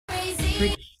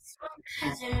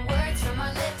Words from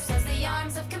our lips as the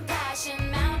arms of compassion.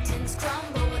 Mountains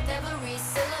crumble with every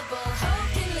syllable.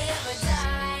 Hope can live or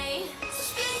die.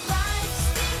 So speak life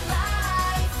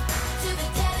to the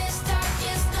deadest,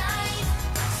 darkest night.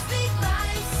 Speak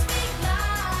life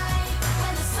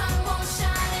when the sun won't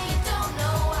shine and you don't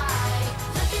know why.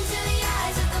 Look into the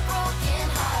eyes of the broken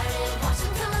hearted. Watch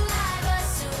them come alive as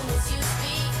soon as you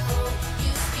speak hope, you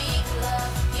speak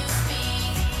love, you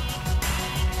speak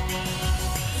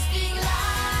life.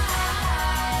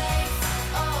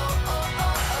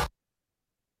 Oh.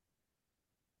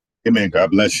 Amen.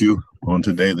 God bless you. On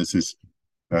today, this is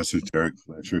Pastor Derrick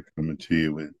Fletcher coming to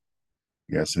you with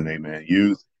Yes and Amen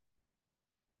Youth.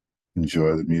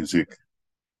 Enjoy the music,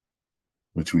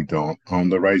 which we don't own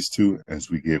the rights to, as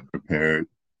we get prepared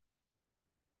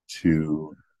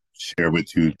to share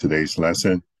with you today's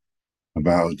lesson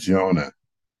about Jonah.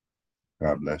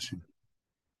 God bless you.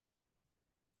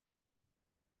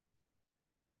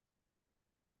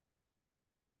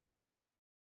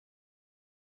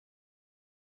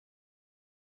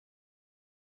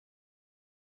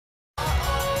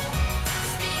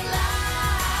 Speak life.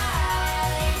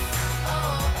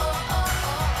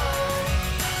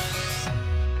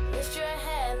 Lift your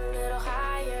head a little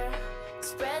higher.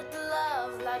 Spread the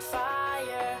love like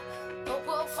fire. Hope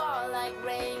will fall like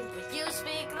rain, but you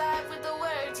speak life with the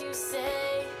words you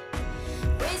say.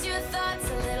 Raise your thoughts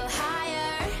a little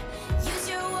higher. Use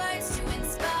your words to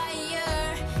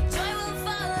inspire. Joy will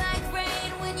fall like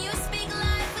rain when you speak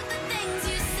life with the things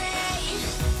you say.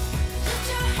 Lift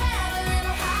your head a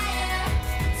little higher.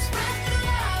 Spread the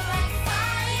love like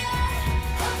fire.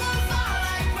 Hope will fall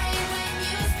like rain when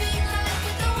you speak life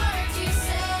with the words you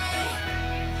say.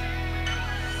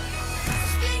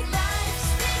 Speak life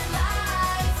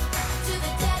to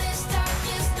the deadest,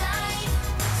 darkest night.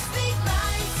 Speak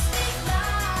life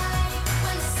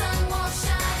when the sun won't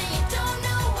shine and you don't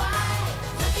know why.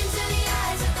 Look into the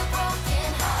eyes of the broken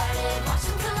hearted. Watch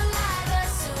them come alive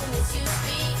as soon as you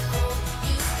speak hope,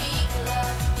 you speak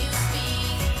love, you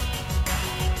speak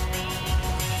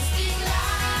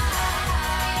life.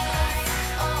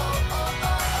 Oh.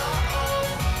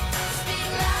 Speak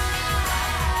life.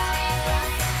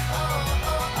 Oh.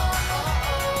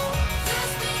 You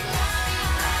speak life.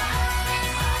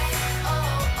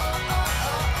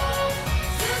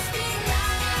 You speak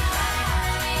life.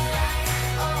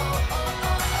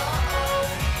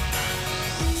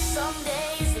 Some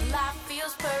days life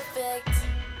feels perfect.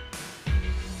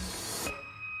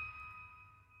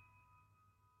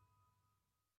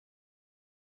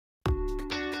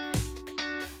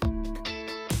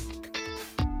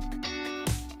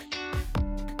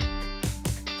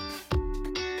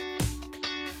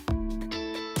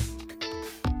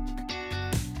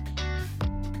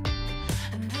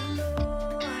 And the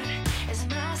Lord is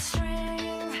my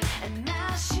strength and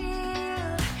my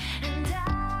shield, and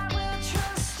I will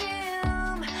trust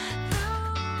Him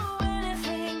through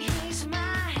anything. He's my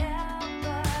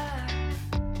helper.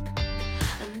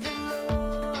 And the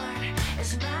Lord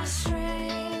is my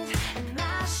strength and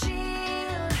my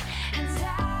shield, and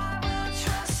I will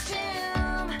trust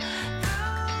Him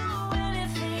through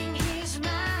anything. He's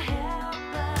my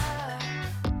helper.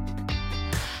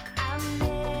 I'm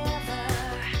never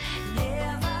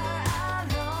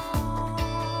alone.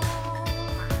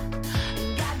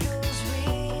 God goes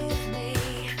with me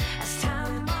as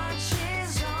time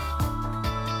marches on.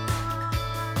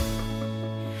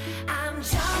 I'm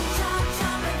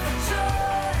jumping for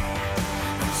joy.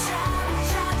 I'm shouting,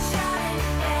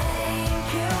 thank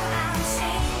you. I'm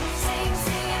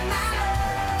singing my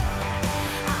love.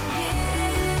 I'm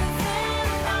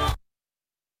giving all.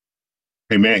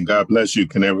 Amen. God bless you.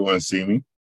 Can everyone see me?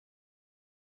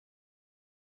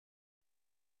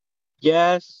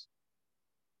 Yes.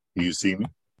 Can you see me?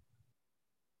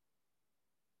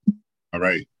 All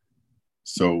right.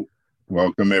 So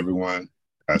welcome, everyone.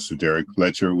 Pastor Derrick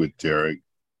Fletcher with Derrick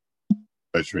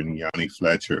Fletcher and E'Yani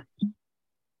Fletcher.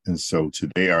 And so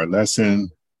today our lesson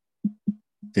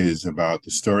is about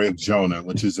the story of Jonah,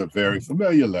 which is a very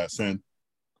familiar lesson.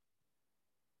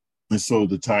 And so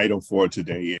the title for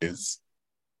today is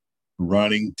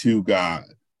Running to God.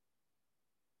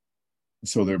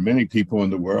 So there are many people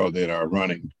in the world that are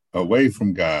running away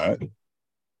from God,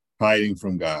 hiding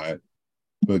from God,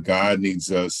 but God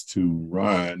needs us to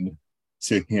run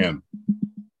to Him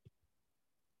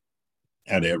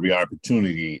at every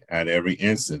opportunity, at every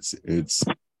instance. It's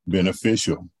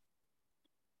beneficial.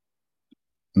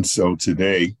 And so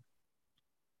today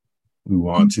we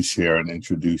want to share and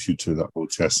introduce you to the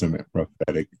Old Testament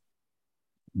prophetic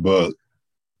book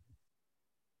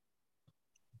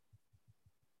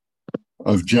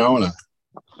of Jonah.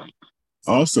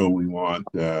 Also, we want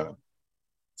to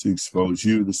expose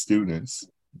you, the students,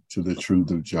 to the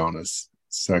truth of Jonah's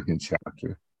second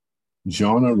chapter.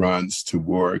 Jonah runs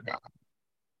toward God.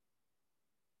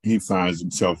 He finds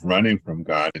himself running from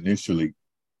God initially,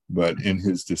 but in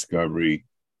his discovery,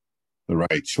 the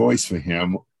right choice for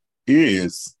him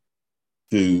is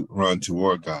to run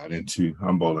toward God and to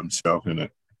humble himself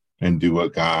and do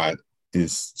what God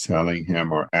is telling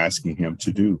him or asking him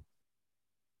to do.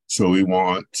 So we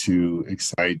want to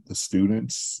excite the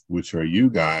students, which are you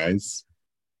guys,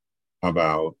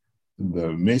 about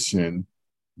the mission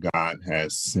God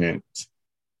has sent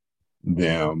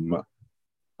them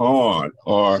on.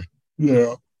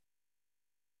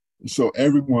 So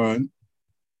everyone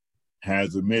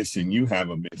has a mission. You have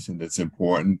a mission that's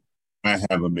important. I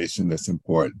have a mission that's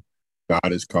important.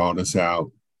 God has called us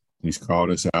out. He's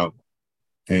called us out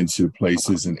into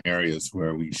places and areas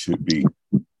where we should be.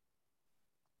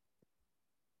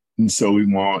 And so we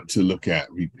want to look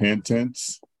at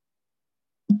repentance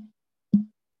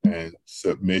and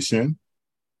submission.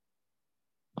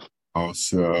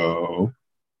 Also,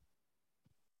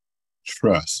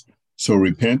 trust. So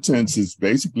repentance is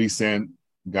basically saying,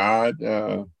 God,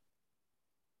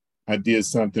 I did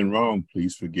something wrong.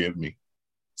 Please forgive me.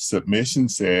 Submission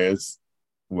says,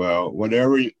 well,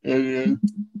 whatever it is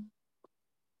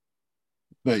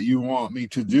that you want me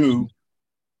to do,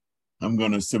 I'm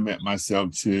going to submit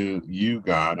myself to you,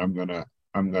 God. I'm going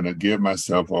to give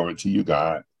myself over to you,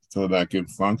 God, so that I can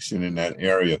function in that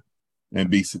area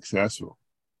and be successful.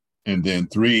 And then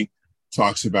 3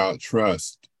 talks about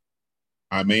trust.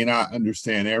 I may not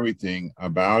understand everything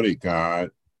about it,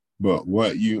 God, but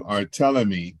what you are telling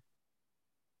me,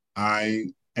 I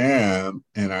am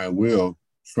and I will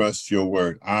trust your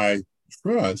word. I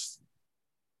trust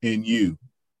in you.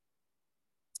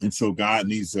 And so God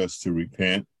needs us to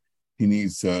repent. He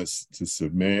needs us to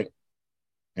submit,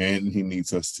 and he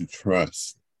needs us to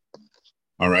trust.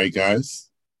 All right,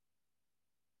 guys?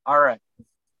 All right.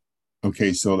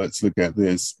 Okay, so let's look at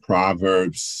this.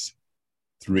 Proverbs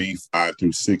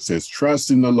 3:5-6 says,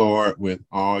 trust in the Lord with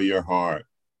all your heart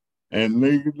and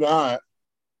lean not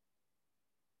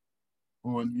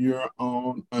on your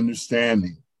own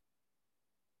understanding.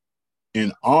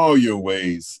 In all your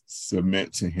ways,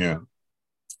 submit to him,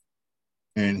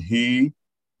 and he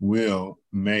will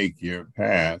make your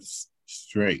paths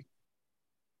straight.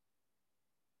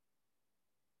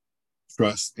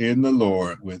 Trust in the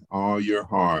Lord with all your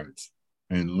heart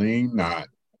and lean not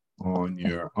on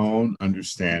your own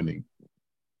understanding.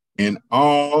 In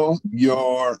all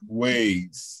your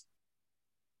ways,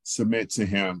 submit to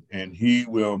him, and he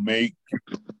will make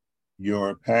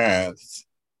your paths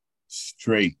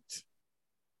straight.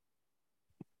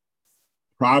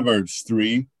 Proverbs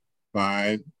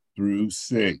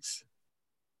 3:5-6.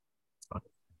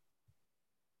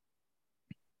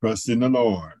 Trust in the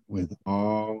Lord with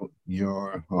all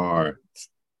your heart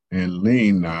and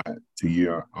lean not to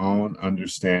your own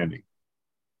understanding.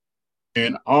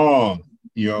 In all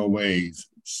your ways,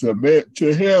 submit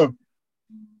to him,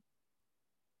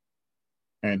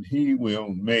 and he will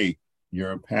make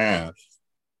your paths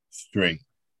straight.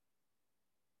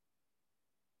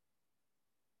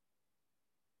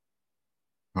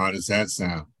 How does that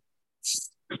sound?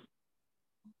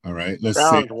 All right, let's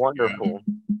Sounds say wonderful. All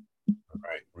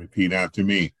right, repeat after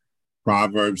me.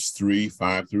 Proverbs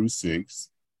 3:5-6.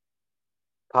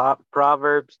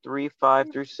 Proverbs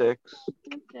 3:5-6.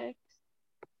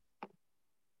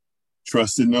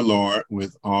 Trust in the Lord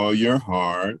with all your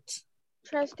heart.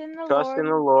 Trust in the Trust in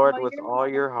the Lord with all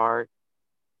your heart.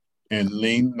 And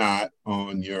lean not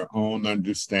on your own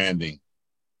understanding.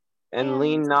 And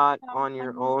lean not on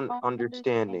your own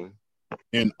understanding.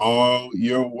 In all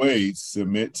your ways,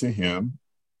 submit to him.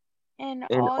 In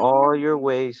all your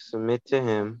ways, submit to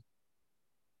him.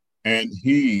 And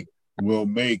he will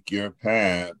make your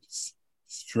paths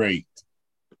straight.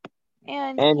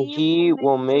 And he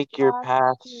will make your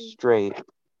paths straight.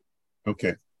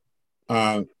 Okay.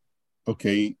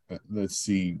 Let's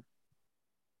see.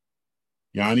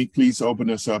 Yanni, please open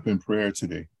us up in prayer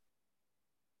today.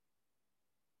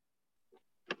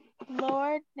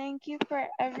 Lord, thank you for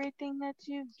everything that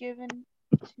you've given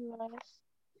to us.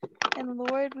 And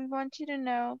Lord, we want you to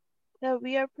know that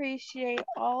we appreciate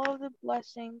all of the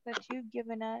blessings that you've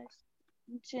given us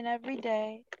each and every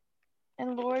day.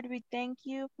 And Lord, we thank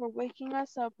you for waking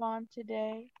us up on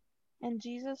today. In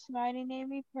Jesus' mighty name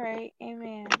we pray.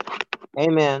 Amen.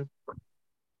 Amen.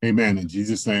 Amen. In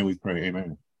Jesus' name we pray.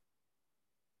 Amen.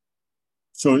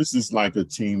 So this is like a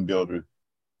team builder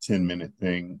 10-minute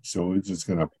thing. So we're just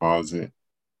going to pause it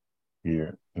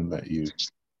here and let you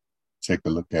take a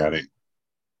look at it.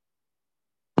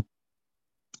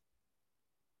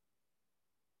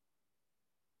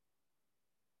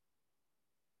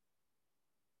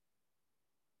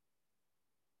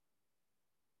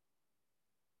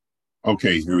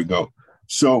 Okay, here we go.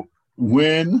 So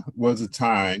when was a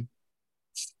time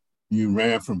you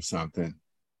ran from something?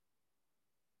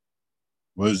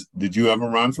 Did you ever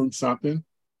run from something?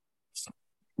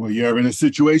 Were you ever in a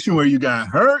situation where you got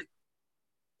hurt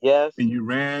Yes. and you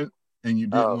ran and you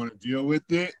didn't Oh, want to deal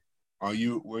with it? Were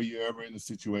you ever in a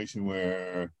situation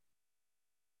where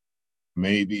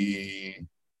maybe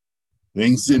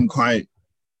things didn't quite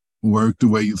work the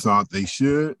way you thought they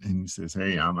should, and you says,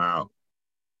 "Hey, I'm out.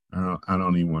 I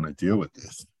don't even want to deal with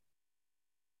this."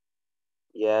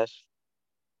 yes.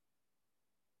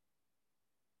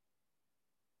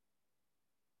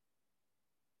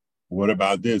 What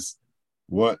about this?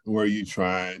 What were you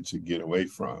trying to get away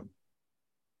from?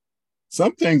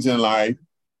 Some things in life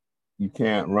you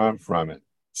can't run from it.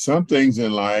 Some things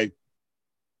in life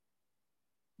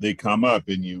they come up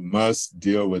and you must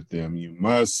deal with them. You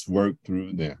must work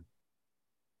through them.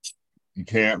 You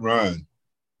can't run.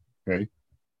 Okay.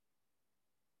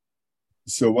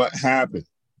 So what happened?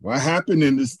 What happened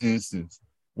in this instance?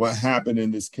 What happened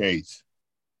in this case?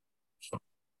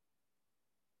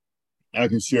 I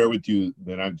can share with you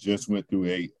that I just went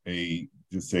through a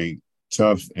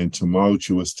tough and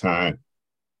tumultuous time.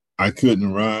 I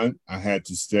couldn't run. I had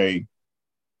to stay.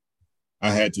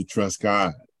 I had to trust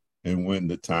God. And when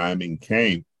the timing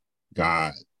came,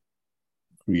 God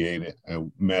created a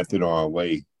method or a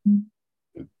way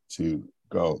to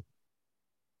go.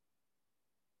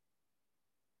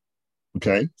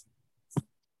 Okay.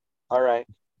 All right.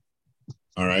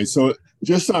 All right. So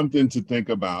just something to think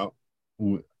about.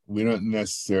 We don't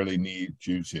necessarily need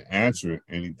you to answer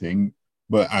anything,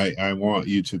 but I want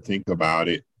you to think about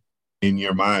it in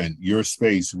your mind, your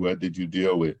space. What did you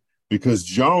deal with? Because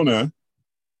Jonah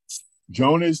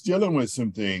is dealing with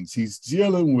some things. He's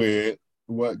dealing with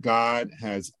what God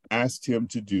has asked him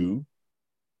to do,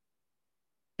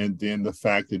 and then the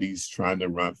fact that he's trying to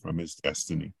run from his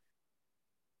destiny.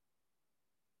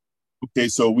 Okay,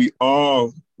 so we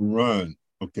all run.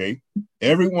 Okay,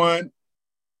 everyone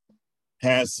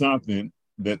has something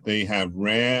that they have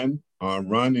ran or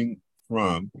running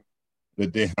from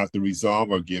that they have to resolve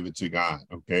or give it to God.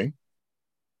 Okay,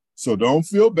 so don't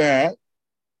feel bad,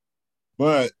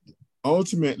 but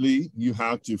ultimately you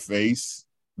have to face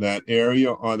that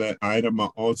area or that item,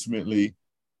 or ultimately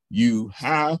you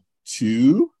have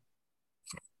to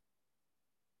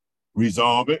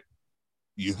resolve it.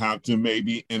 You have to,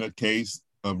 maybe in a case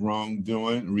of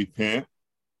wrongdoing, repent,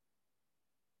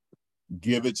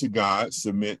 give it to God,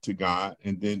 submit to God,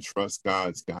 and then trust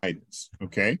God's guidance.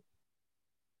 Okay.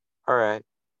 All right.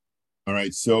 All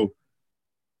right. So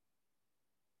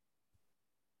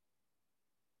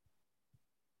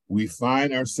we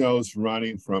find ourselves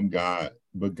running from God,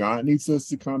 but God needs us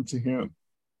to come to him.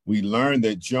 We learned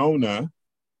that Jonah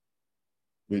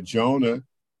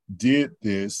did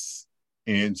this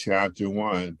in chapter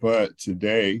 1, but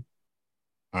today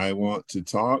I want to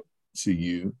talk to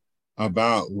you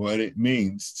about what it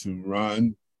means to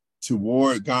run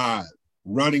toward God,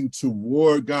 running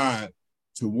toward God,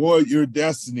 toward your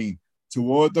destiny,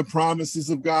 toward the promises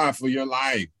of God for your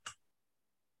life.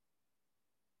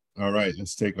 All right,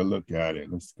 let's take a look at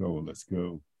it. Let's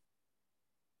go.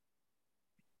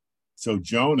 So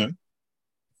Jonah,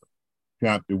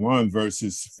 chapter 1,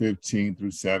 verses 15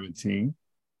 through 17,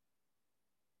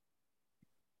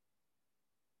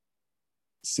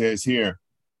 says here,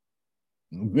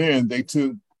 then they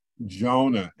took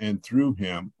Jonah and threw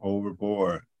him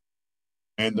overboard,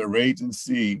 and the raging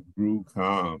sea grew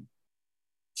calm.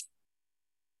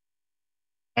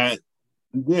 At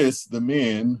this, the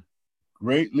men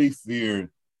greatly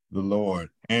feared the Lord,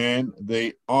 and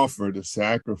they offered a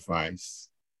sacrifice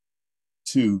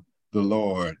to the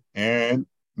Lord and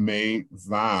made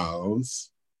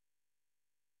vows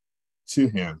to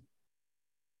him.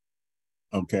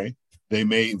 Okay, they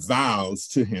made vows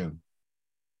to him.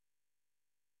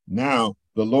 Now,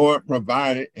 the Lord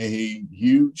provided a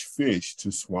huge fish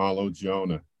to swallow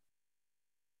Jonah.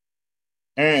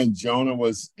 And Jonah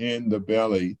was in the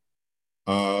belly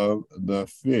of the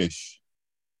fish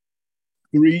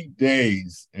 3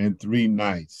 days and 3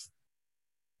 nights.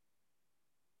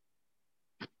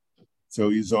 So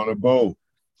he's on a boat.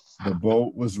 The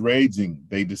boat was raging.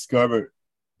 They discovered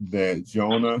that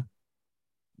Jonah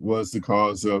was the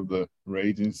cause of the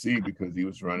raging sea because he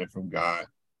was running from God.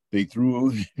 They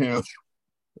threw him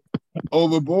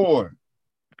overboard,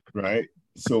 right?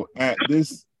 So at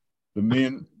this, the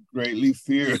men greatly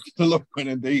feared the Lord,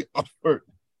 and they offered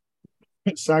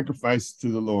sacrifice to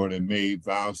the Lord and made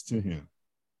vows to him.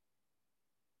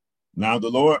 Now the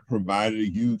Lord provided a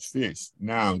huge fish.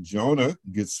 Now Jonah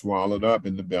gets swallowed up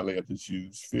in the belly of this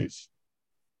huge fish.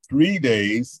 3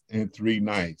 days and 3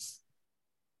 nights.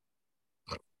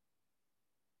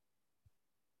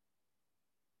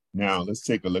 Now let's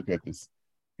take a look at this.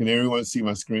 Can everyone see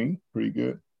my screen? Pretty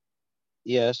good.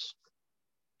 Yes.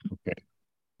 Okay.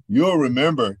 You'll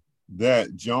remember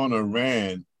that Jonah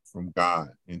ran from God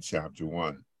in chapter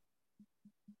 1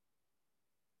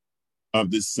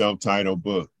 of this self-titled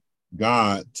book.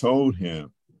 God told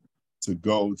him to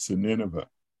go to Nineveh,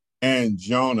 and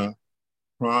Jonah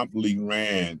promptly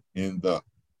ran in the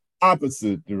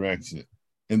opposite direction.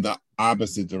 In the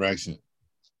opposite direction.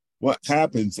 What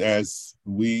happens, as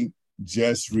we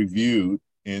just reviewed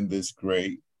in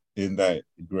that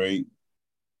great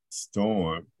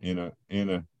storm,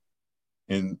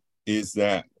 is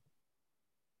that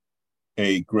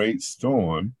a great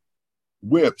storm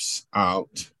whips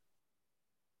out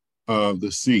of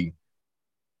the sea,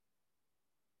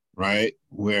 right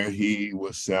where he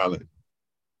was sailing,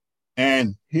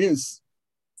 and his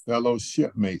fellow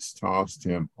shipmates tossed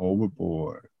him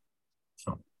overboard.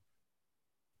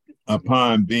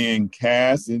 Upon being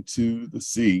cast into the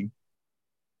sea,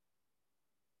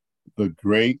 the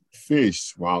great fish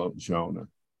swallowed Jonah.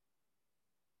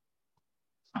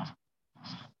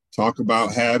 Talk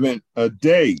about having a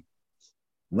day,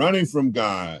 running from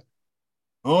God,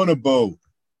 on a boat,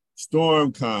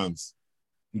 storm comes,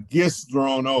 he gets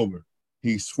thrown over,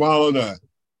 he's swallowed up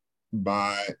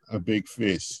by a big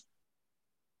fish.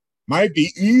 Might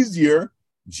be easier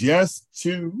just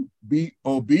to be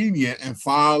obedient and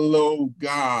follow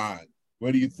God.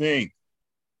 What do you think?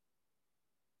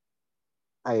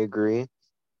 I agree.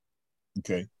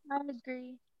 Okay. I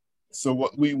agree. So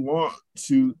what we want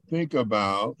to think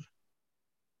about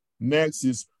next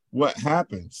is what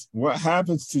happens. What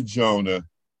happens to Jonah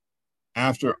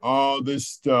after all this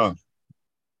stuff?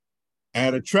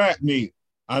 At a track meet,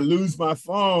 I lose my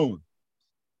phone.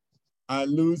 I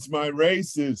lose my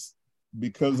races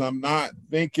because I'm not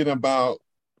thinking about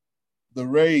the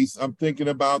race. I'm thinking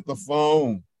about the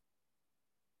phone.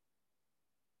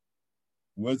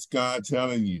 What's God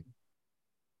telling you?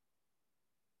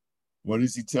 What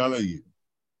is he telling you?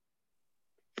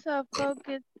 So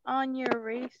focus on your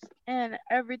race and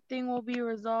everything will be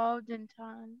resolved in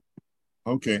time.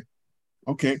 Okay.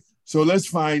 So let's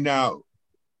find out.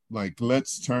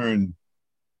 Let's turn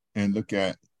and look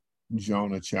at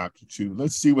Jonah chapter 2.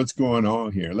 Let's see what's going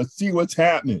on here. Let's see what's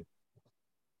happening.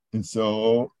 And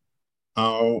so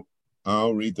I'll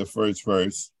read the first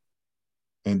verse,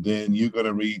 and then you're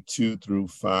gonna read 2 through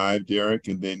 5, Derrick,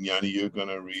 and then Yanni, you're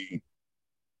gonna read.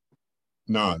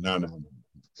 No.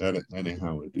 That ain't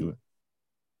how we do it.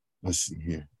 Let's see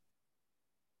here.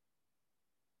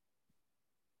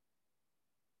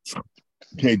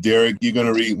 Okay, Derrick, you're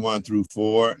gonna read 1 through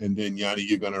 4, and then Yanni,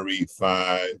 you're gonna read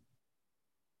 5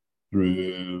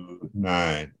 through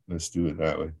 9. Let's do it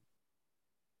that way.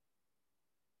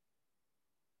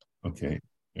 Okay,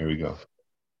 there we go.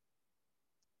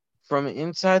 From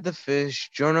inside the fish,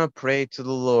 Jonah prayed to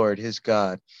the Lord his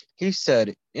God. He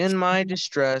said, "In my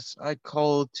distress, I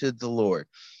called to the Lord,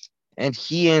 and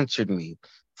he answered me.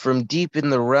 From deep in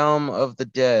the realm of the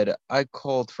dead, I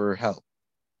called for help.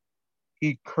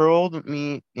 He curled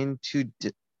me into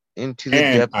the And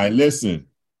depth. I listened,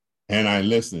 and I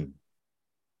listened.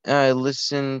 And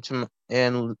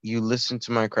you listened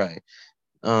to my cry."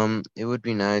 It would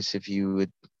be nice if you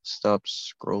would stop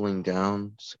scrolling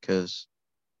down because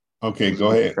Okay, losing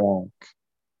go ahead. track.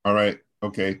 All right,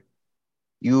 okay.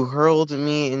 You hurled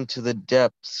me into the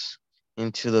depths,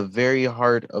 into the very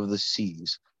heart of the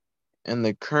seas, and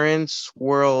the currents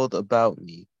swirled about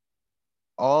me.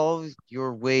 All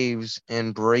your waves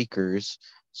and breakers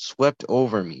swept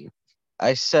over me.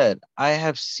 I said, I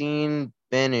have seen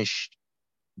banished.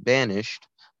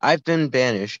 I've been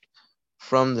banished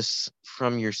from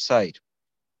your sight.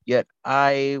 Yet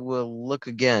I will look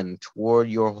again toward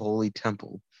your holy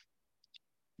temple.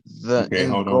 The Okay,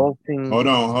 hold on. engulfing. Hold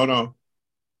on.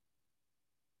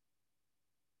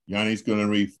 Yanni's gonna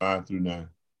read 5 through 9.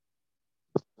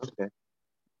 Okay.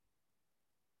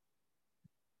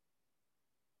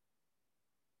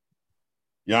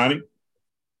 Yanni,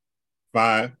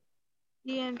 5.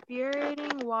 The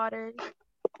infuriating waters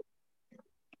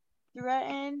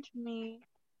threatened me.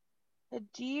 The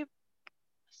deep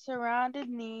surrounded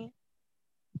me.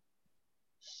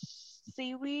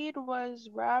 Seaweed was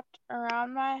wrapped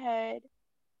around my head.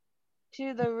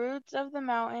 To the roots of the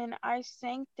mountain I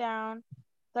sank down.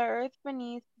 The earth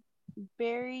beneath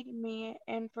buried me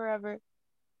in forever.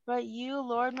 But you,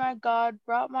 Lord my God,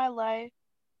 brought my life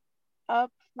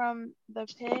up from the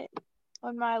pit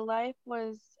when my life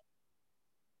was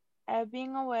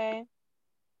ebbing away.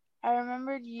 I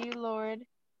remembered you, Lord,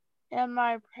 and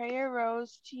my prayer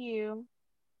rose to you,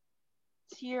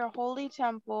 to your holy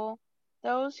temple.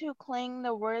 Those who cling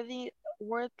the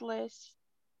worthless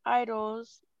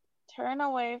idols, turn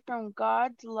away from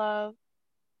God's love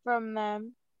from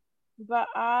them. But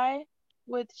I,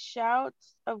 with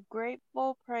shouts of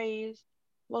grateful praise,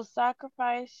 will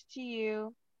sacrifice to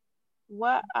you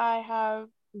what I have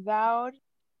vowed.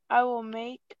 I will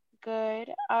make good.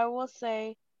 I will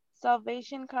say,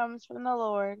 salvation comes from the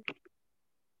Lord.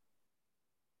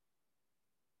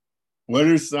 Where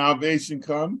does salvation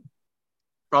come?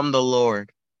 From the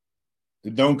Lord.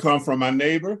 It don't come from my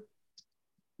neighbor.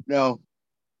 No.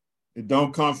 It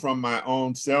don't come from my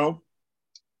own self.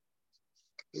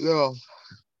 No.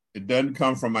 It doesn't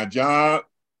come from my job.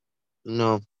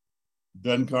 No. It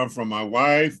doesn't come from my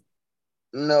wife.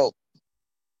 No.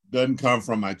 It doesn't come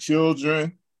from my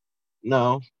children.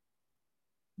 No.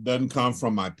 It doesn't come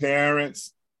from my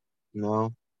parents. No.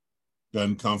 It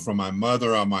doesn't come from my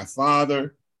mother or my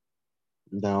father.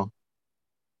 No.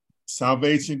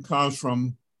 Salvation comes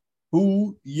from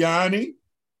who, Yanni?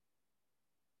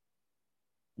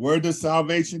 Where does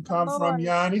salvation come from,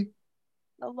 Yanni?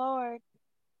 The Lord.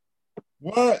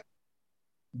 What?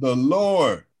 The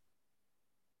Lord.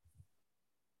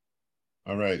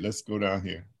 All right, let's go down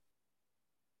here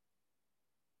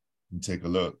and take a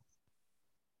look.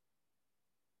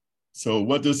 So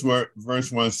what does verse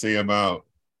 1 say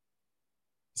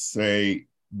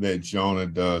that Jonah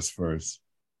does first?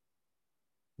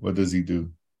 What does he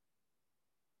do?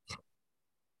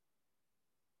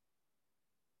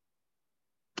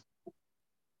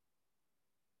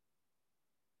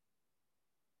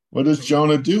 What does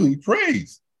Jonah do? He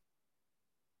prays.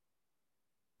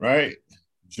 Right?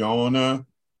 Jonah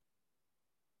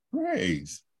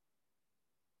prays.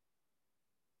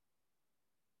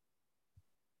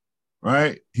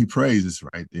 Right? He prays. It's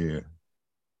right there.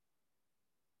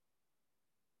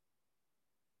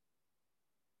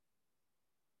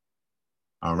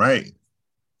 All right.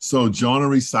 So Jonah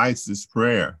recites this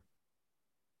prayer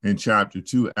in chapter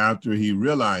 2 after he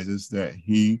realizes that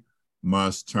he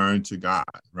must turn to God,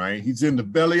 right? He's in the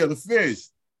belly of the fish.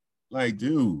 Like,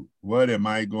 dude, what am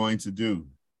I going to do?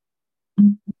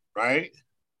 Right?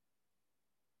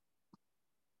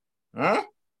 Huh?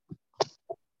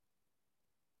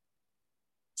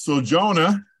 So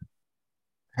Jonah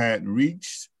had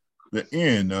reached the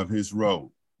end of his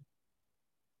rope.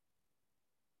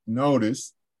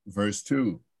 Notice verse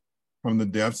 2, from the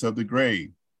depths of the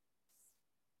grave.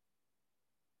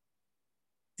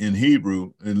 In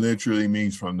Hebrew, it literally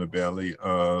means from the belly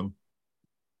of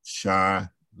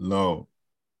Shiloh.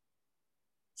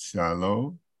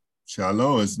 Shiloh.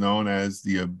 Shiloh is known as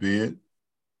the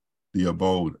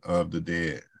abode of the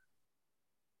dead.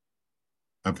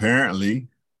 Apparently,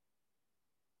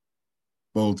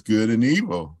 both good and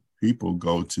evil people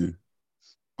go to.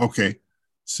 Okay,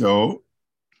 so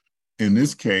in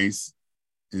this case,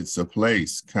 it's a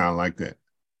place kind of like that.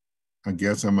 I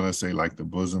guess I'm going to say like the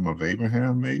bosom of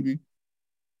Abraham, maybe.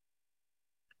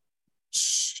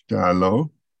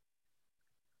 Shiloh.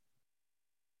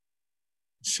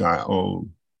 Shaul.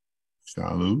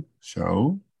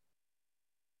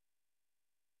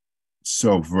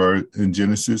 So in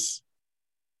Genesis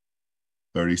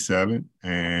 37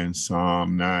 and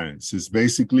Psalm 9. So it's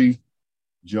basically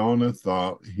Jonah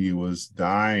thought he was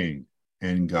dying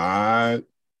and God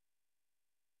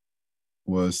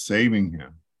was saving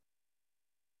him.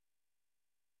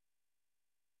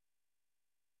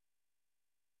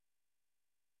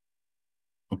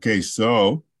 Okay,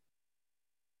 so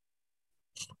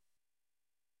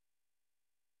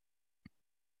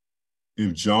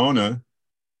if Jonah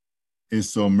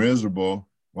is so miserable,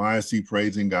 why is he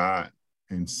praising God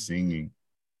and singing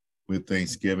with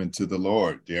thanksgiving to the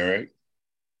Lord, Derrick?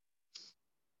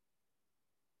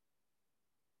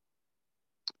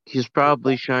 He's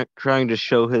probably trying to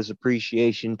show his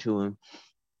appreciation to him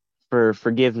for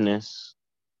forgiveness.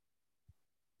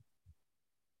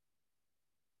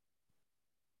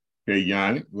 Okay,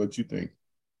 Yanni, what you think?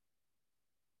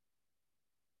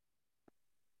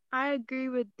 I agree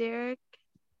with Derrick.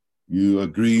 You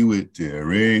agree with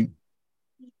Derrick?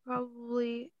 He's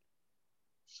probably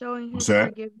showing his What's that?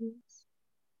 forgiveness.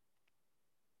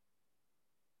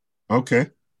 Okay.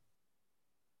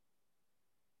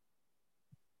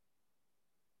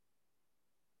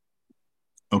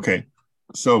 Okay.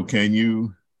 So can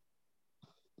you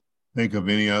think of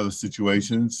any other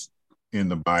situations in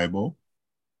the Bible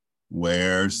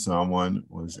where someone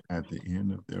was at the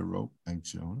end of their rope like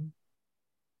Jonah?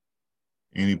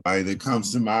 Anybody that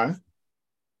comes to mind?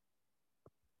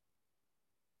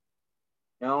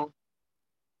 No.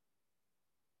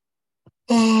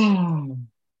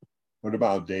 What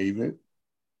about David?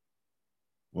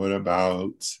 What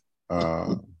about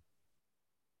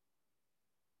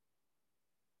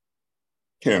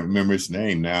Can't remember his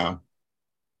name now.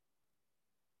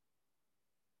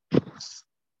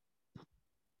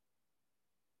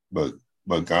 But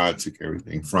God took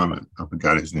everything from him. I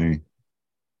forgot his name.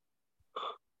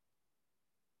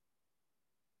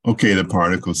 Okay, the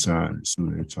particle sign is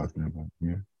who they're talking about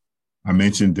here. I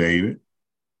mentioned David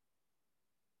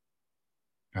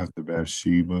after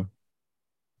Bathsheba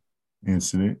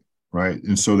incident, right?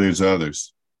 And so there's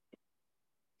others.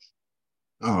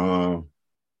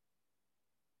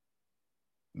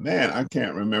 Man, I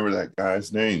can't remember that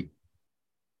guy's name.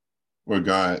 Where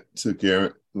God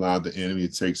allowed the enemy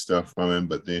to take stuff from him,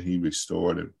 but then he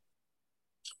restored him.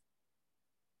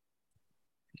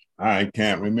 I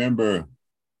can't remember.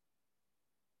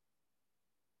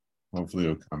 Hopefully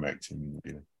it'll come back to me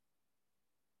later.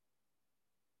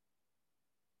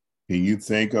 Can you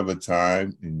think of a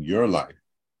time in your life,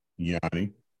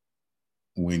 Yanni,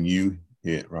 when you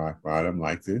hit rock bottom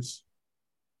like this?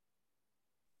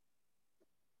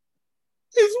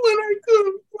 It's when I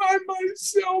couldn't find my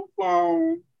cell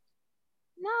phone.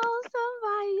 No,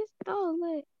 somebody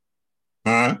stole it.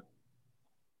 Huh?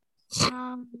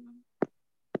 Um,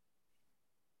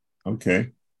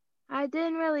 Okay. I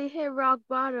didn't really hit rock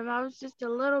bottom. I was just a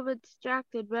little bit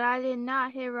distracted, but I did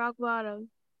not hit rock bottom.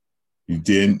 You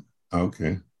didn't?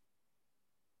 Okay.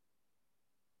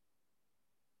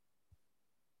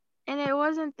 And it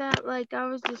wasn't that like I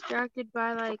was distracted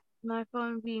by like my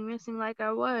phone being missing like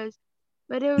I was,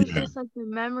 but it was just like the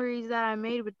memories that I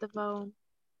made with the phone.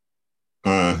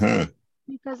 Uh-huh.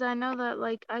 Because I know that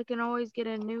like I can always get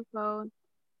a new phone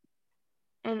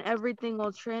and everything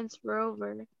will transfer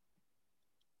over.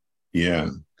 Yeah,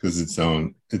 because it's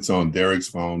on Derrick's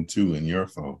phone too, and your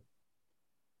phone.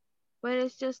 But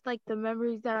it's just like the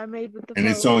memories that I made with the And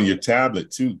phone. it's on your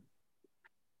tablet too.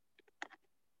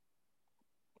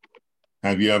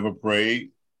 Have you ever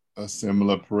prayed a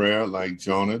similar prayer like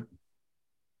Jonah?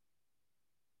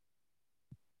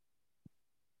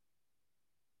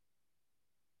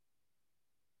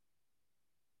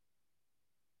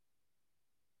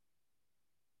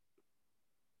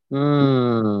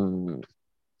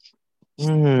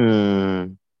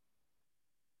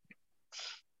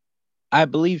 I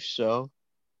believe so.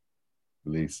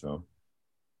 Believe so.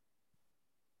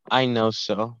 I know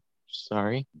so.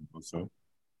 Sorry. So,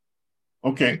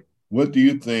 okay. What do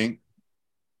you think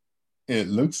it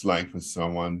looks like for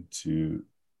someone today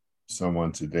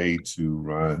to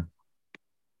run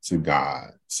to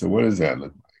God? So what does that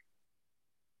look like?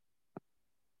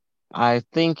 I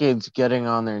think it's getting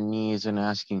on their knees and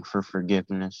asking for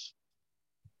forgiveness.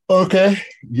 Okay.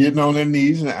 Getting on their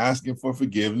knees and asking for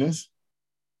forgiveness.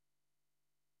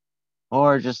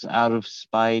 Or just out of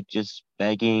spite, just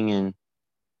begging and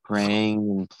praying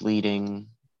and pleading.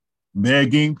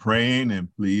 Begging, praying, and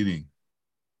pleading.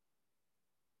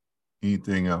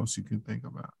 Anything else you can think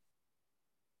about?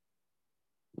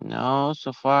 No,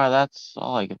 so far that's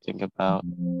all I can think about.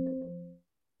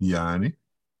 Yanni?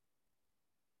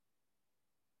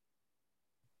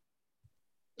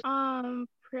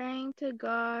 Praying to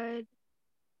God.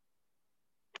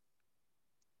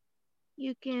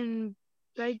 You can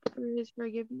beg for his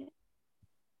forgiveness.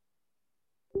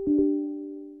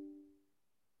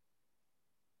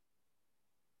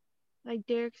 Like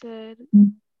Derrick said,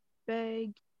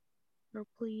 beg or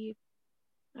plead,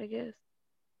 I guess.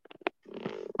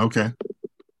 Okay.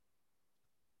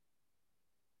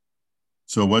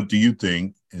 So what do you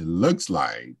think it looks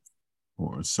like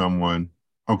for someone?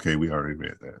 Okay, we already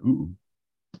read that. Ooh.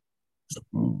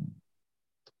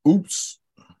 Oops.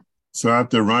 So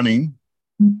after running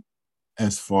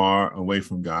as far away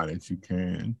from God as you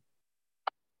can,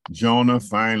 Jonah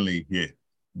finally hit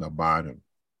the bottom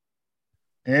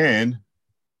and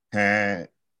now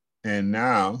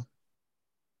had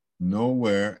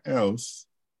nowhere else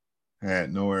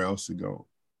to go.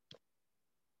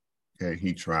 Okay,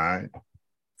 he tried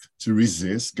to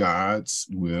resist God's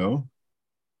will,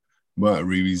 but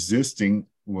resisting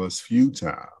was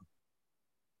futile.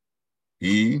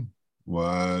 He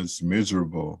was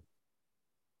miserable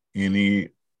any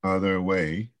other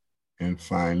way and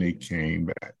finally came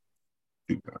back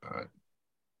to God.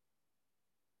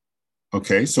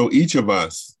 Okay, so each of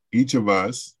us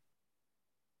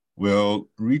will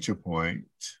reach a point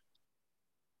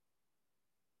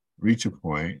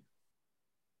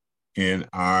in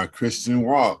our Christian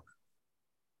walk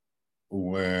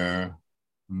where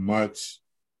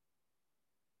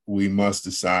we must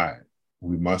decide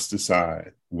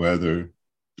whether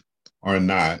or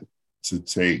not to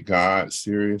take God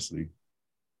seriously.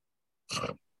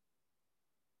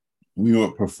 We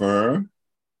would prefer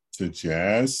to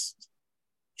just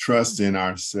trust in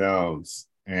ourselves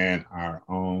and our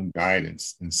own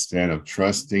guidance instead of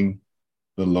trusting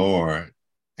the Lord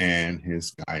and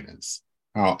his guidance.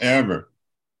 However,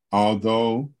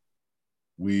 although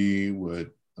we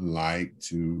would like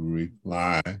to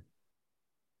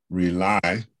rely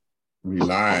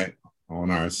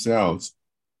on ourselves,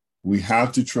 we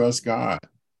have to trust God.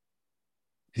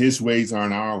 His ways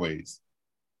aren't our ways.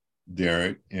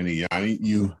 Derrick and E'Yani,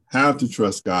 you have to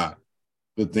trust God.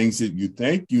 The things that you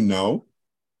think you know,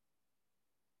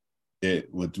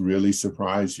 it would really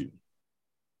surprise you.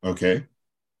 Okay?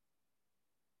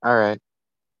 All right.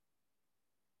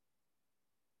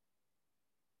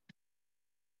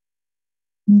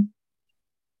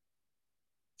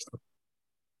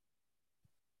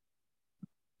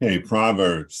 Okay,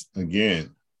 Proverbs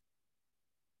again.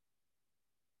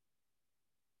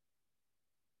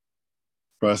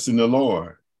 Trust in the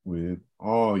Lord with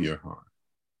all your heart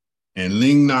and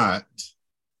lean not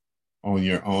on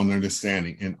your own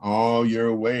understanding. In all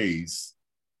your ways,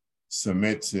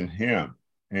 submit to him,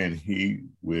 and he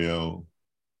will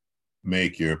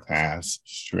make your paths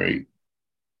straight.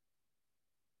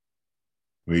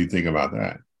 What do you think about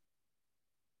that?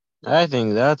 I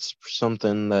think that's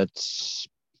something that's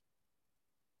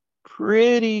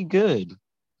pretty good.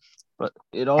 But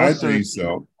it I also think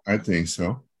so. I think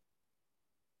so.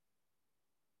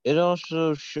 it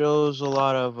also shows a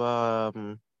lot of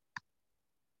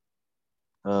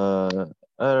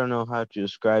I don't know how to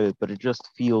describe it, but it just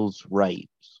feels right.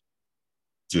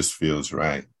 Just feels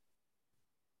right.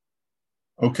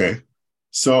 Okay.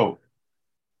 So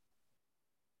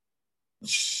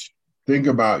think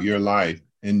about your life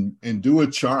and do a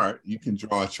chart. You can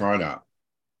draw a chart out.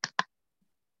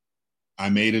 I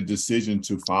made a decision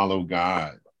to follow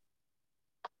God.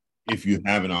 If you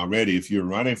haven't already, if you're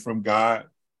running from God,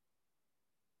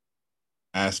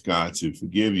 ask God to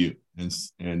forgive you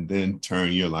and then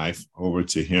turn your life over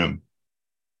to him.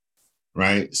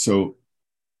 Right? So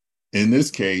in this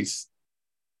case,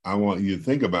 I want you to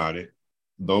think about it.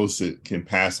 Those that can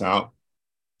pass out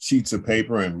sheets of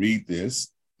paper and read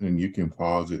this, and you can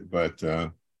pause it. But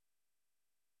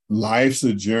life's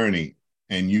a journey,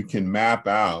 and you can map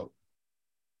out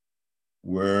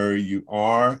where you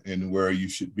are and where you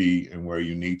should be and where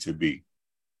you need to be.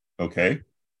 Okay?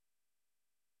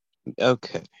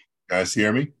 Okay. Guys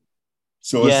hear me?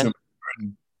 So Yeah.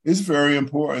 it's very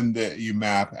important that you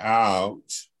map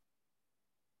out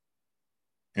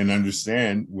and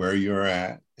understand where you're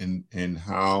at and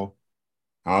how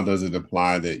does it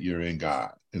apply that you're in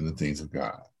God, in the things of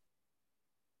God.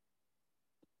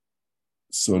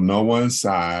 So no one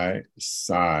side,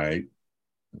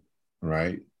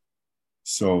 right?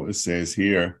 So it says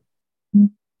here,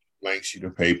 blank sheet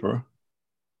of paper,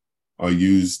 or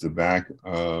use the back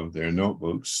of their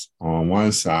notebooks. On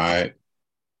one side,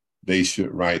 they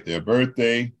should write their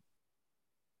birthday,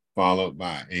 followed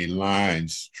by a line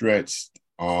stretched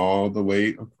all the way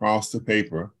across the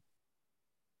paper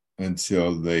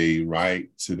until they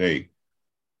write today.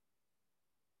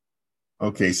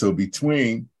 Okay, so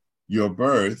between your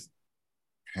birth,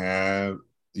 have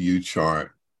you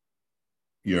chart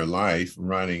your life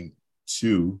running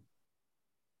to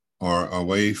or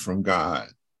away from God.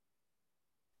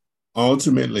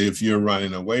 Ultimately, if you're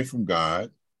running away from God,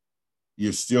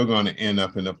 you're still going to end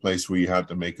up in a place where you have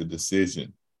to make a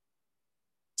decision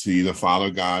to either follow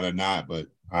God or not. But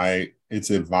it's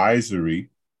advisory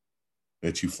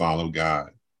that you follow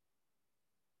God.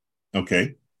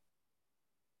 Okay.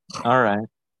 All right.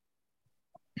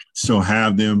 So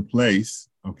have them place.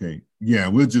 Okay. Yeah,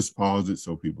 we'll just pause it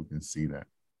so people can see that.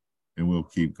 And we'll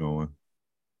keep going.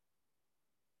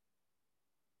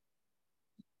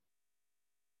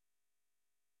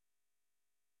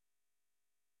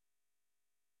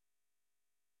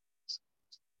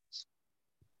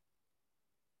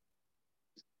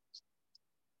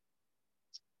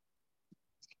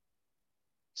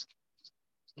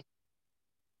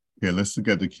 Okay, let's look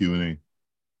at the Q&A.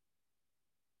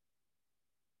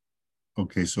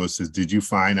 Okay, so it says, did you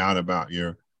find out about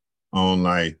your own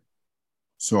life?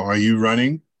 So are you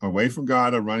running away from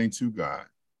God or running to God?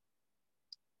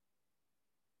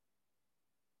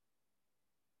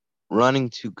 Running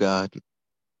to God.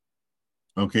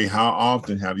 Okay, how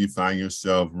often have you found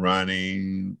yourself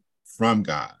running from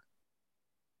God?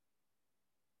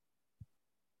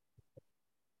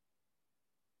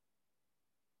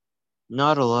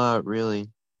 Not a lot, really.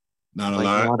 Not a Like,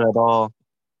 lot? not at all.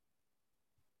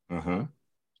 Uh-huh.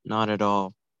 Not at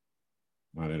all.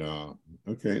 Not at all.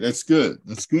 Okay, that's good.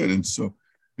 That's good. And so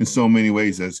in so many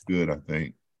ways, that's good, I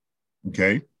think.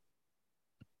 Okay.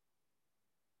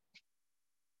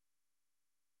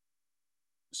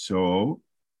 So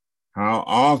How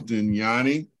often,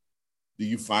 Yanni, do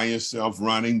you find yourself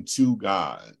running to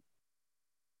God?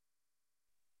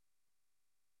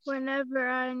 Whenever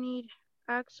I need,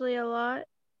 actually a lot.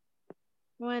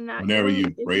 Whenever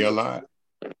you pray a lot?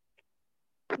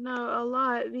 No, a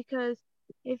lot, because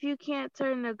if you can't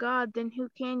turn to God, then who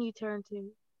can you turn to?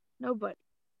 Nobody.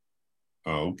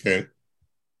 Oh, okay.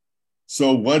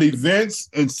 So what events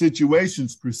and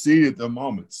situations preceded the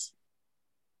moments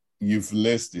you've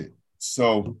listed?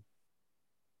 So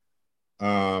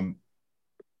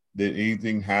did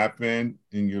anything happen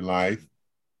in your life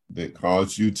that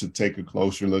caused you to take a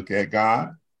closer look at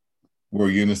God? Were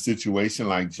you in a situation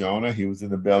like Jonah? He was in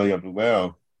the belly of the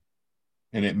whale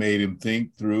and it made him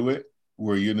think through it.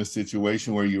 Were you in a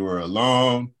situation where you were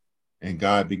alone and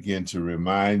God began to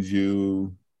remind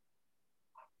you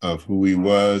of who he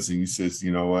was? And you says,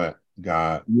 you know what,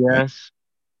 God, Yes.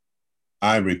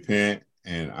 I repent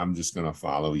and I'm just going to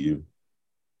follow you.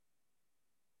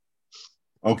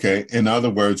 Okay. In other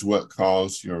words, what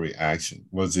caused your reaction?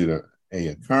 Was it a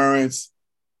occurrence,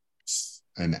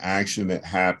 an action that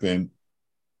happened?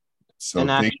 So An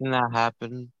action that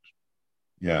happened.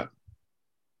 Yeah.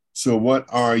 So where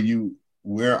are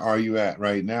you at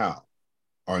right now?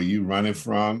 Are you running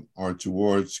from or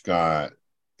towards God?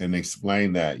 And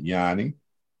explain that, Yanni.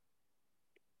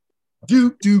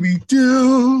 Do.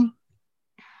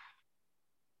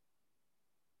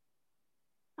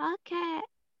 Okay.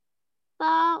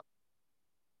 So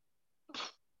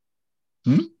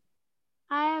Hmm?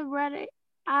 I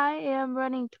am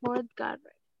running towards God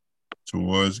right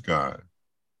Towards God.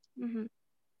 now.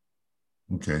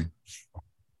 Okay.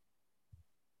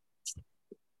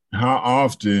 How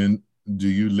often do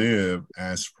you live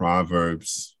as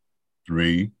Proverbs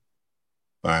 3,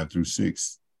 5 through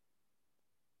 6?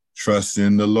 Trust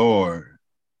in the Lord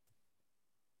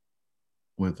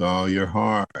with all your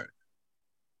heart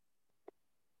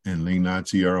and lean not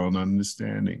to your own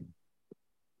understanding.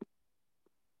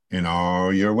 In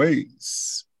all your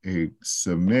ways,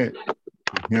 submit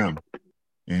to him,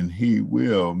 and he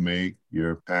will make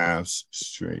your paths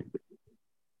straight.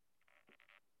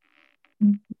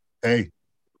 Hey,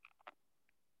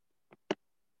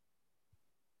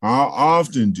 how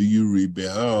often do you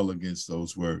rebel against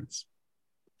those words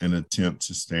and attempt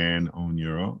to stand on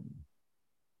your own?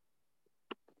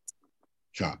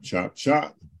 Chop, chop,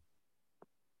 chop.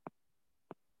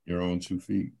 Your own 2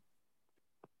 feet.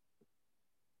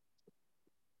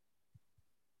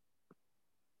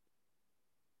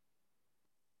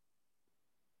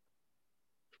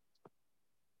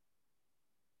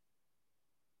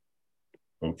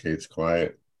 Okay, it's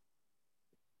quiet.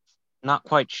 Not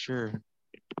quite sure.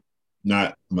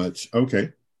 Not much.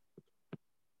 Okay.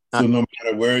 So no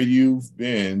matter where you've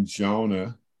been,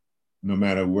 Jonah, no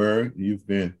matter where you've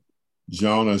been,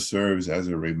 Jonah serves as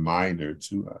a reminder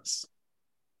to us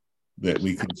that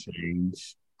we can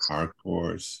change our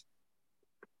course.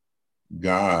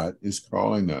 God is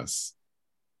calling us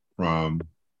from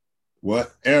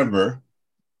whatever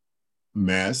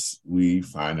mess we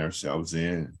find ourselves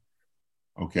in.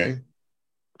 Okay?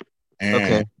 And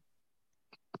Okay.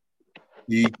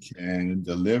 he can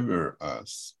deliver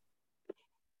us.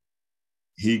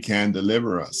 He can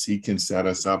deliver us. He can set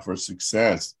us up for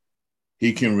success.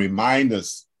 He can remind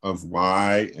us of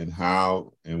why and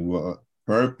how and what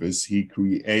purpose he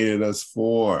created us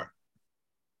for.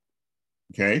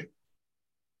 Okay?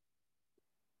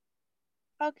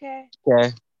 Okay.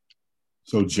 Okay.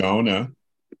 So Jonah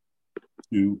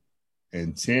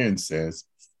 2:10 says,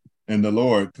 and the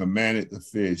Lord commanded the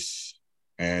fish,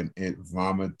 and it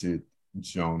vomited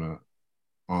Jonah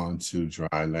onto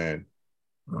dry land.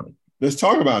 Let's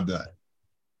talk about that.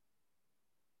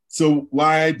 So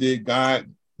why did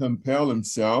God compel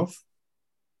himself,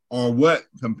 or what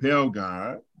compelled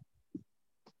God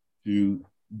to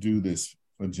do this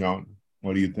for Jonah?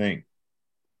 What do you think?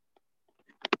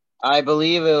 I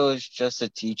believe it was just to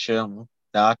teach him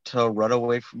not to run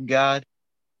away from God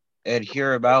and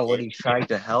hear about what he's trying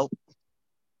to help.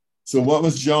 So what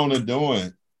was Jonah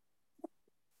doing?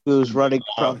 He was running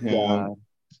from God.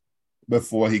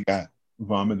 Before he got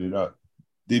vomited up.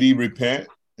 Did he repent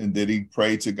and did he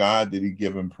pray to God? Did he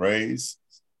give him praise?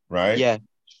 Right? Yeah.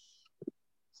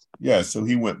 Yeah, so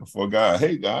he went before God.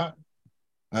 Hey, God,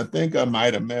 I think I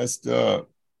might have messed up.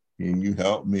 Can you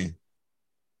help me?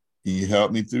 Can you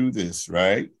help me through this,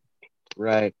 right?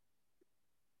 Right.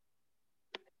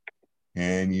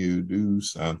 Can you do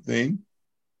something,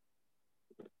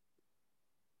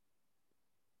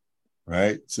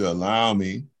 right, to allow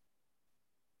me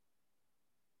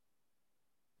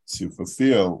to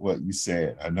fulfill what you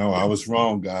said? I know I was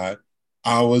wrong, God.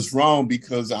 I was wrong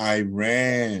because I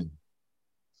ran.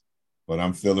 But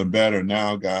I'm feeling better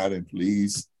now, God, and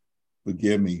please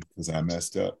forgive me because I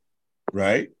messed up.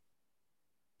 Right?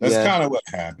 That's Yes, kind of what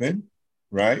happened,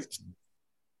 right?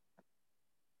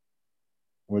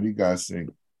 What do you guys think?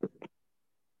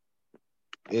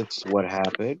 it's what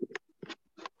happened.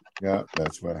 Yeah,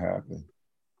 that's what happened.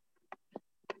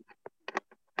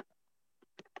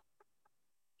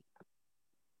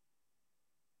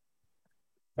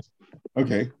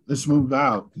 Okay, let's move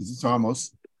out because it's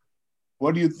almost.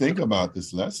 What do you think about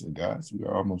this lesson, guys? We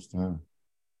are almost done.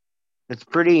 It's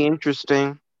pretty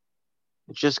interesting.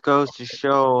 It just goes to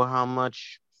show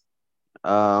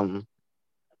um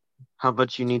how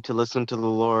much you need to listen to the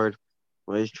Lord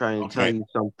when He's trying to tell Okay, you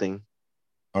something.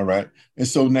 all right. And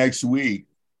so next week,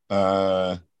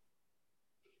 uh,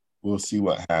 we'll see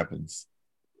what happens.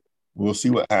 We'll see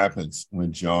what happens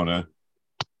when Jonah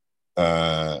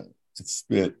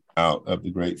spit out of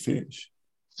the great fish.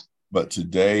 But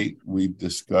today we've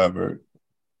discovered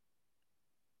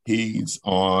he's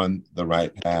on the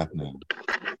right path now,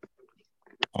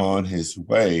 on his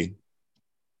way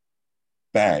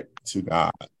back to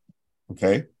God.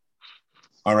 Okay.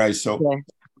 All right. So Okay.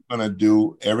 I'm going to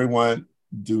do, everyone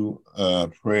do a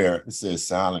prayer. It says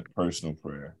silent personal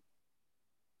prayer.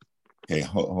 Okay.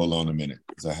 Hold on a minute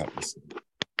because I have to see.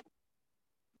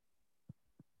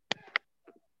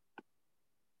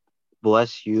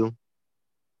 Bless you.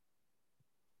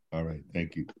 All right.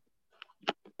 Thank you.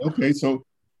 Okay. So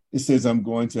it says, I'm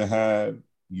going to have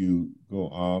you go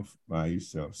off by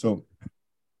yourself. So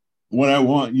what I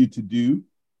want you to do,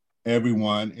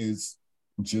 everyone, is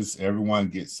just everyone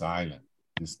get silent.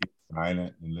 Just get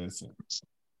silent and listen.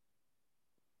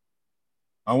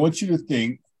 I want you to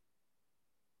think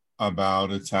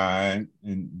about a time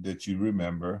that you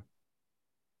remember,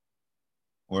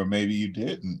 or maybe you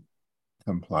didn't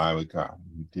comply with God.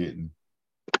 You didn't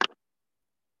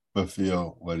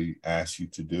fulfill what He asked you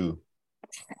to do.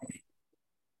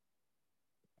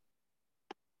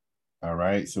 All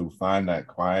right. So find that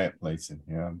quiet place in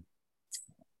Him.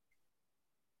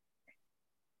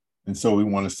 And so we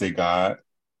want to say, God,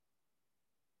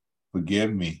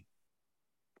 forgive me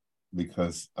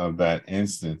because of that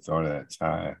instance or that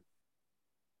time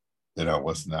that I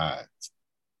was not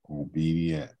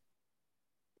obedient.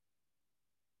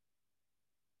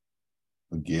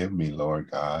 Forgive me, Lord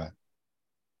God,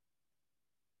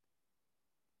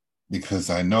 because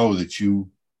I know that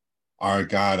you are a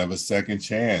God of a second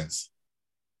chance.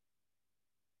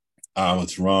 I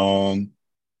was wrong,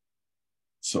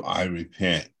 so I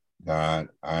repent, God.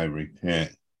 I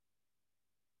repent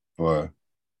for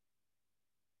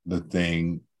the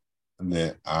thing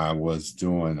that I was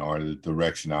doing or the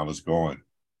direction I was going.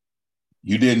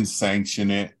 You didn't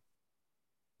sanction it.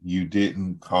 You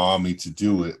didn't call me to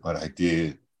do it, but I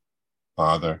did,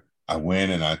 Father. I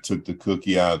went and I took the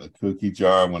cookie out of the cookie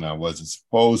jar when I wasn't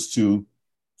supposed to.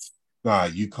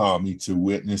 God, you called me to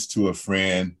witness to a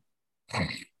friend,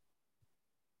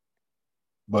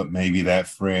 but maybe that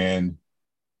friend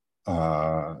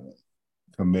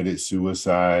committed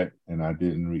suicide and I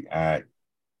didn't react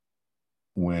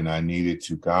when I needed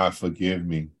to. God, forgive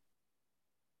me.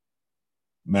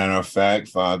 Matter of fact,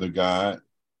 Father God,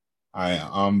 I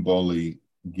humbly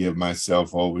give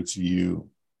myself over to you,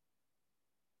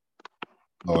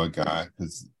 Lord God,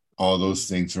 because all those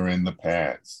things are in the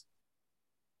past.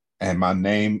 And my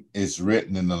name is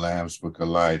written in the Lamb's Book of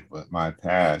Life, but my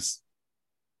past,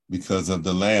 because of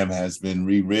the Lamb, has been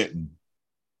rewritten.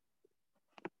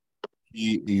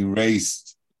 He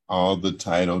erased all the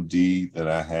title deed that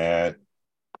I had,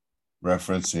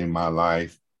 referencing my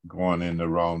life going in the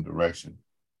wrong direction.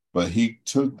 But He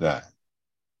took that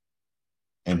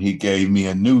and He gave me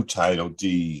a new title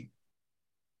deed.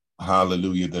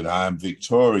 Hallelujah, that I am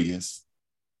victorious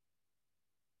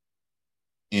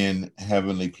in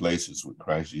heavenly places with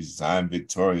Christ Jesus. I am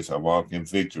victorious. I walk in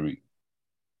victory.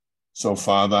 So,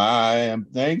 Father, I am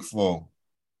thankful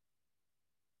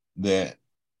that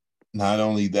not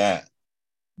only that,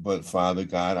 but Father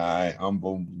God, I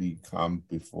humbly come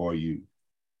before you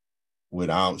with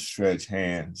outstretched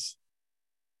hands,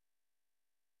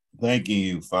 thanking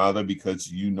you, Father,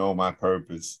 because you know my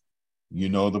purpose. You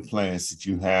know the plans that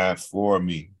you have for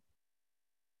me.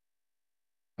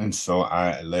 And so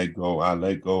I let go. I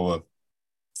let go of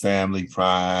family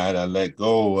pride. I let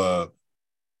go of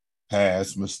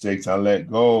past mistakes. I let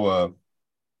go of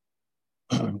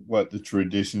what the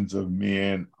traditions of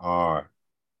men are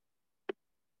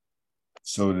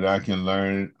so that I can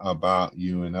learn about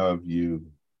you and of you.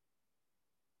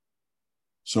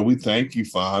 So we thank you,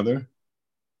 Father,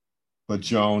 for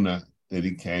Jonah, that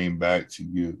he came back to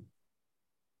you,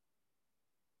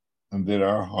 and that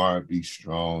our heart be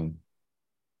strong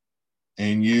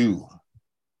in you.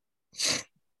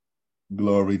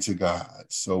 Glory to God.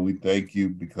 So we thank you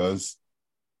because,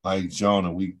 like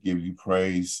Jonah, we give you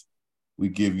praise, we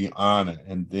give you honor.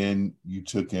 And then you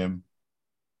took him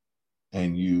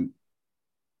and you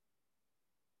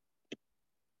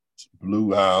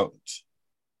blew out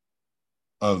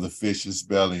of the fish's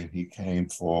belly, and he came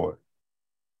forward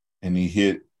and he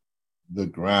hit the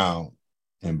ground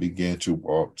and began to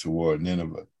walk toward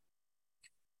Nineveh.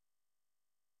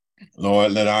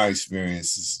 Lord, let our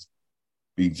experiences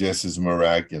be just as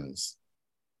miraculous.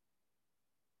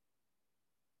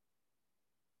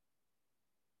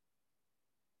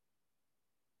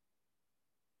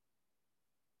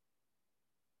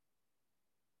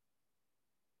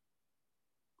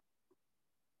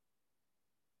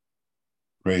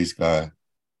 Praise God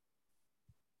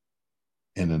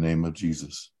in the name of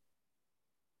Jesus.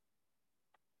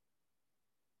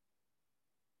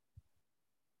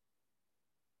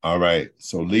 All right,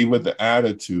 so leave with the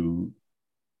attitude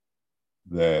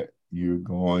that you're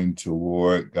going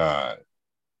toward God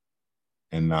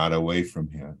and not away from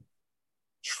him.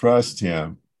 Trust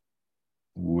him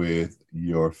with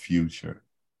your future.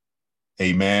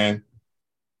 Amen.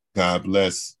 God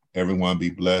bless. Everyone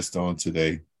be blessed on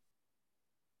today.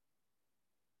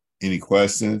 Any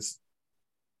questions?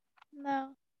 No.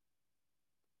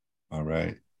 All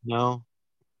right. No.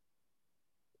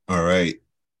 All right.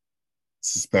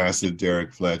 This is Pastor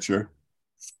Derrick Fletcher.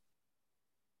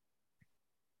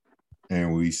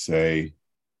 And we say,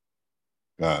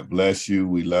 God bless you.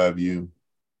 We love you.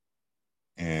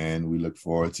 And we look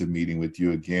forward to meeting with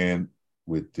you again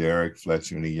with Derrick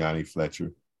Fletcher and E'Yani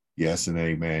Fletcher. Yes and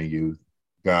amen, youth.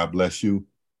 God bless you.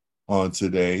 On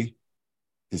today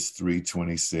is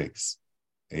 3/26.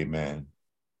 Amen.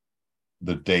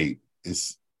 The date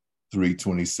is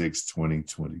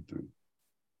 3/26/2023.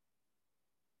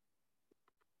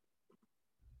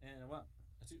 And one,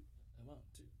 two,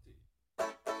 three.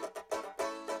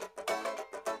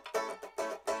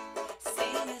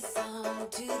 Sing a song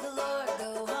to the Lord,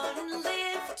 go on and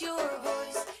lift your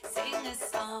voice. Sing a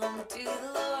song to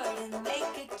the Lord and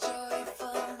make a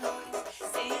joyful noise.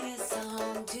 Sing a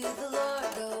song to the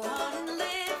Lord, go on and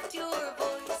lift your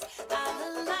voice. La la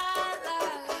la la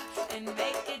la, and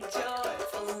make a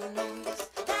joyful noise.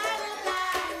 La la la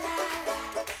la la,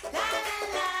 la la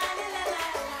la la la la,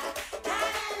 la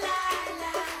la la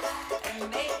la, and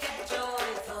make a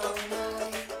joyful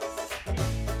noise.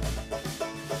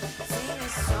 Sing a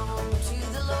song to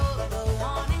the Lord, go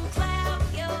on and clap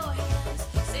your hands.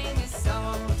 Sing a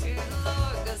song to the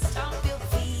Lord, go stomp your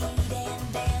feet and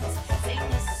dance. Sing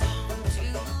a song to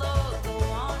the Lord, go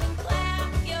on and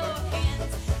clap your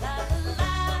hands. La la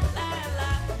la la la,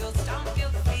 go stomp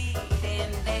your feet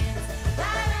and dance.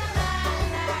 La la la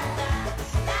la la,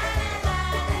 la la la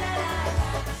la la,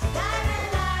 la la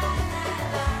la la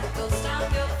la, go stomp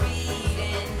your feet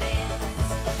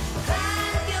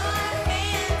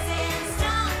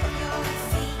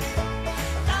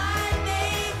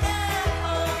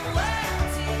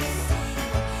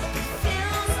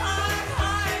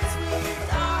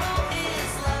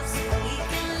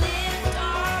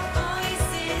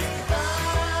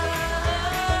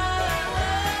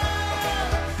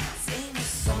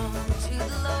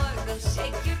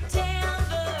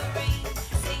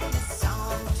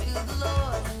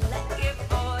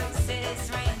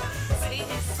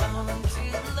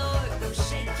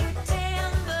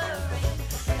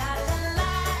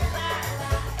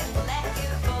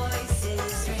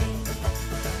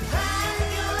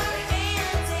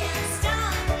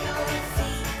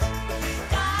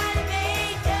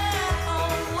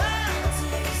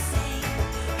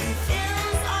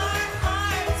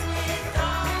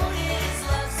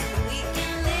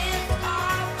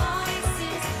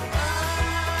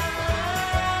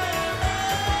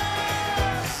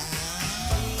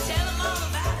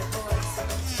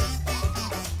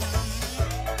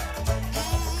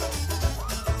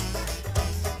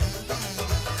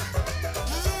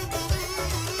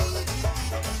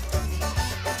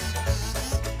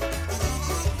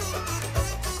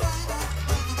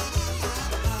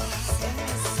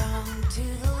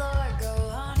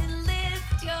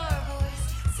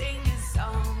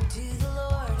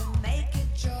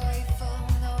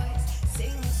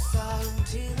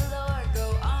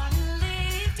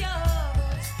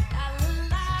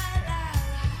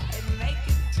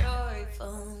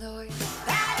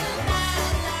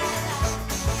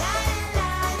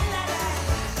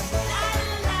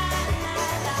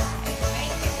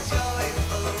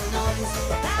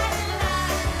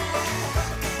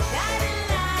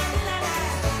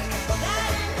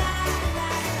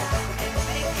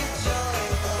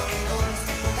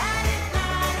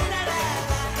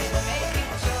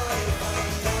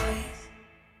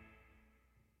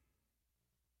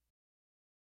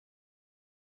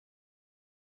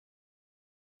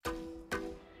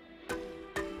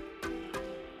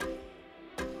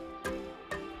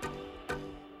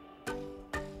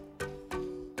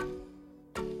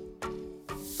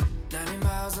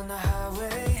on the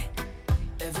highway,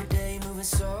 every day moving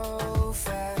so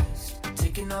fast,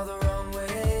 taking all the wrong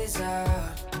ways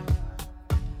out.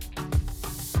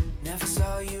 Never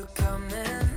saw you come